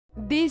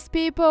These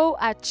people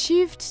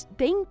achieved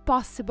the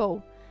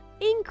impossible.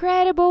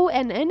 Incredible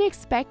and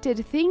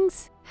unexpected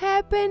things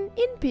happen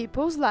in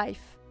people's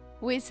life.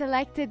 We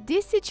selected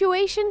these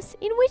situations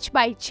in which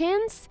by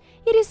chance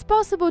it is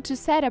possible to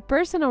set a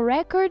personal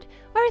record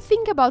or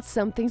think about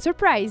something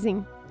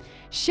surprising,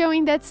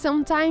 showing that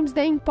sometimes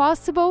the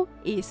impossible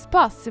is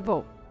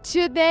possible.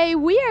 Today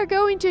we are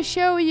going to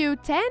show you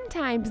 10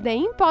 times the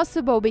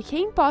impossible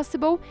became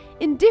possible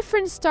in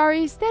different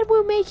stories that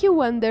will make you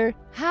wonder,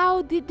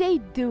 how did they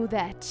do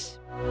that?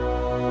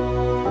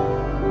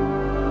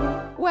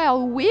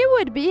 Well, we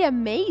would be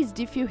amazed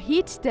if you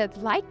hit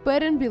that like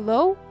button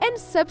below and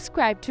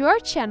subscribe to our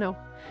channel.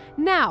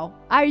 Now,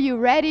 are you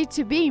ready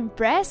to be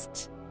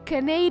impressed?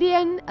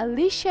 Canadian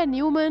Alicia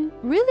Newman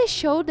really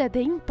showed that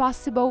the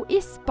impossible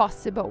is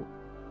possible.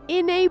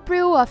 In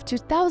April of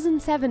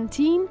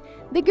 2017,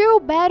 the girl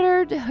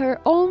bettered her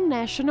own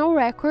national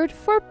record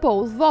for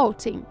pole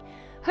vaulting.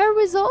 Her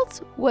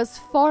result was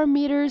 4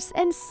 meters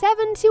and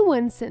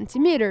 71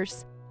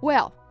 centimeters.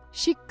 Well,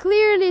 she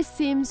clearly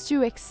seems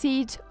to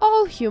exceed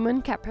all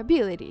human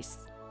capabilities.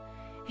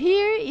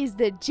 Here is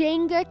the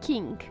Jenga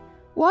King.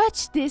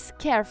 Watch this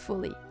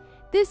carefully.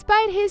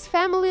 Despite his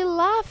family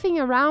laughing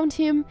around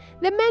him,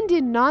 the man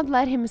did not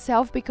let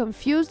himself be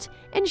confused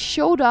and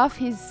showed off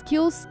his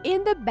skills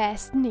in the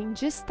best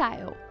ninja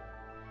style.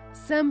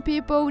 Some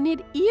people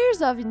need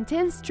years of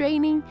intense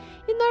training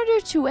in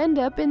order to end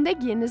up in the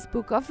Guinness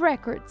Book of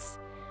Records.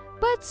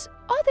 But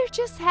others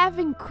just have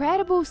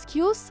incredible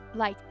skills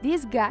like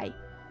this guy.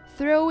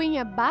 Throwing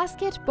a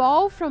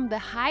basketball from the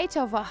height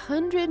of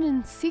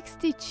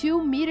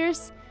 162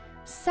 meters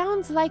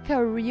sounds like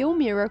a real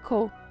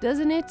miracle,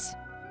 doesn't it?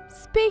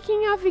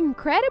 Speaking of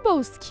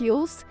incredible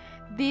skills,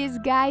 these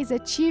guys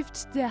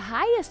achieved the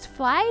highest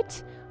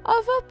flight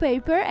of a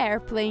paper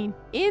airplane.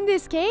 In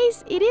this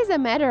case, it is a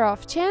matter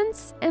of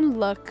chance and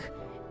luck.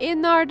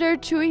 In order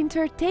to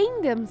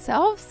entertain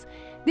themselves,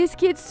 these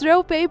kids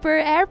throw paper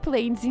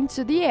airplanes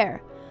into the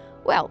air.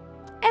 Well,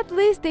 at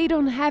least they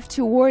don't have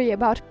to worry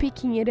about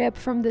picking it up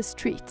from the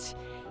street.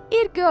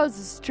 It goes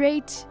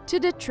straight to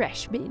the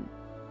trash bin.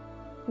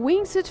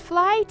 Wingsuit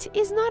flight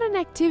is not an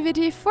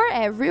activity for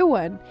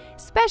everyone,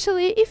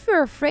 especially if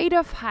you're afraid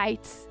of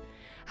heights.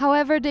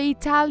 However, the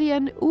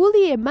Italian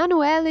Uli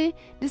Emanuele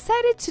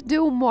decided to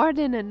do more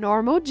than a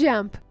normal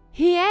jump.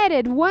 He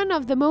added one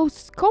of the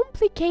most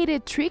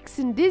complicated tricks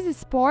in this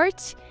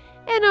sport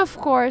and, of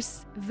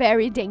course,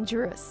 very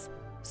dangerous.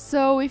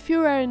 So if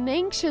you are an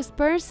anxious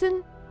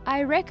person,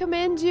 I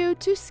recommend you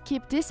to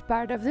skip this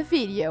part of the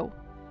video.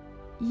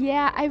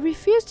 Yeah, I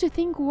refuse to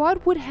think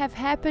what would have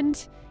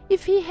happened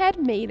if he had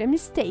made a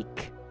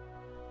mistake.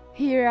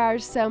 Here are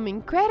some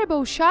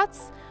incredible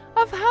shots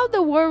of how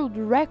the world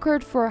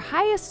record for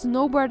highest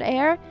snowboard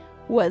air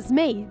was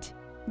made.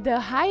 The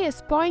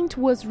highest point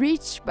was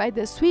reached by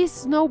the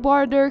Swiss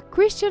snowboarder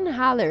Christian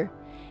Haller,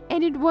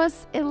 and it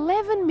was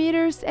 11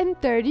 meters and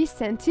 30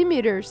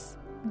 centimeters.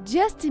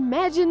 Just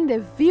imagine the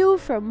view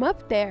from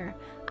up there.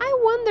 I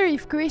wonder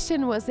if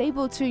Christian was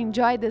able to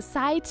enjoy the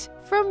sight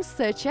from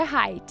such a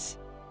height.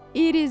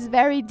 It is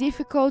very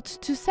difficult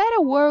to set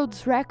a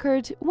world's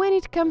record when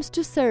it comes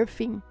to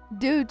surfing,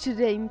 due to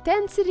the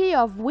intensity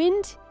of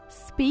wind,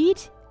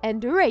 speed, and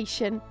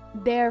duration.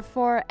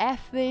 Therefore,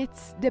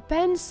 athletes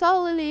depend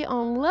solely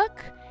on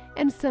luck,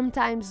 and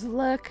sometimes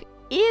luck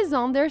is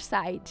on their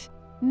side.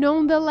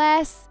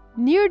 Nonetheless,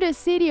 near the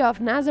city of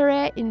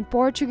Nazaré in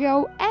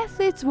Portugal,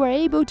 athletes were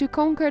able to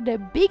conquer the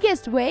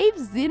biggest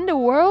waves in the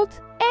world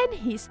and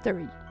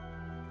history.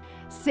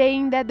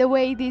 Saying that the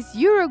way this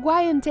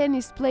Uruguayan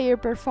tennis player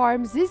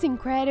performs is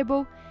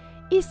incredible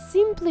is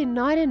simply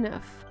not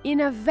enough. In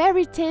a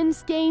very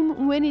tense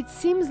game, when it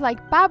seems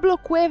like Pablo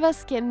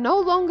Cuevas can no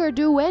longer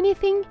do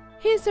anything,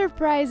 he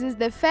surprises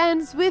the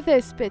fans with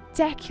a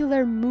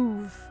spectacular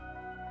move.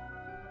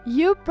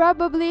 You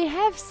probably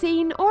have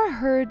seen or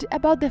heard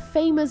about the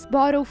famous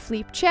bottle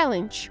flip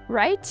challenge,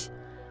 right?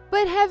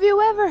 But have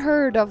you ever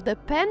heard of the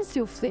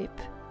pencil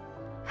flip?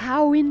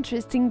 How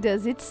interesting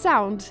does it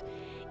sound?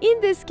 In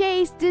this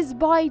case, this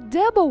boy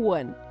double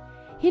won.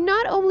 He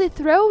not only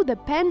threw the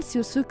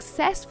pencil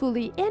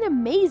successfully and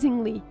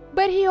amazingly,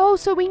 but he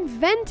also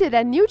invented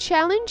a new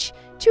challenge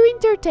to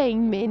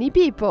entertain many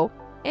people.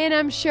 And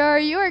I'm sure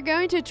you are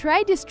going to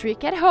try this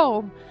trick at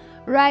home.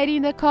 Write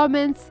in the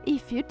comments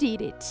if you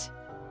did it.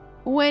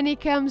 When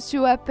it comes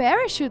to a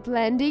parachute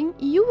landing,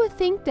 you would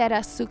think that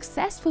a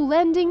successful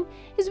landing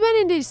is when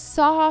it is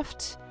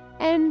soft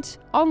and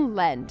on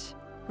land,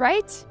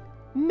 right?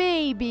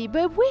 Maybe,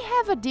 but we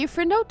have a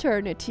different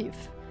alternative.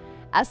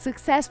 A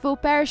successful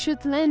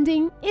parachute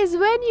landing is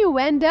when you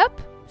end up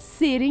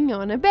sitting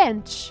on a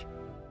bench.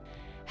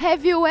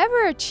 Have you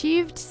ever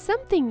achieved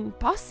something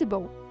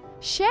impossible?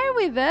 Share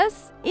with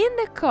us in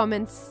the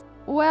comments.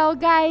 Well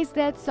guys,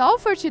 that's all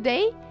for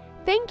today.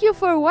 Thank you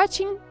for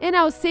watching and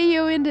I'll see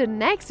you in the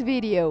next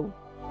video.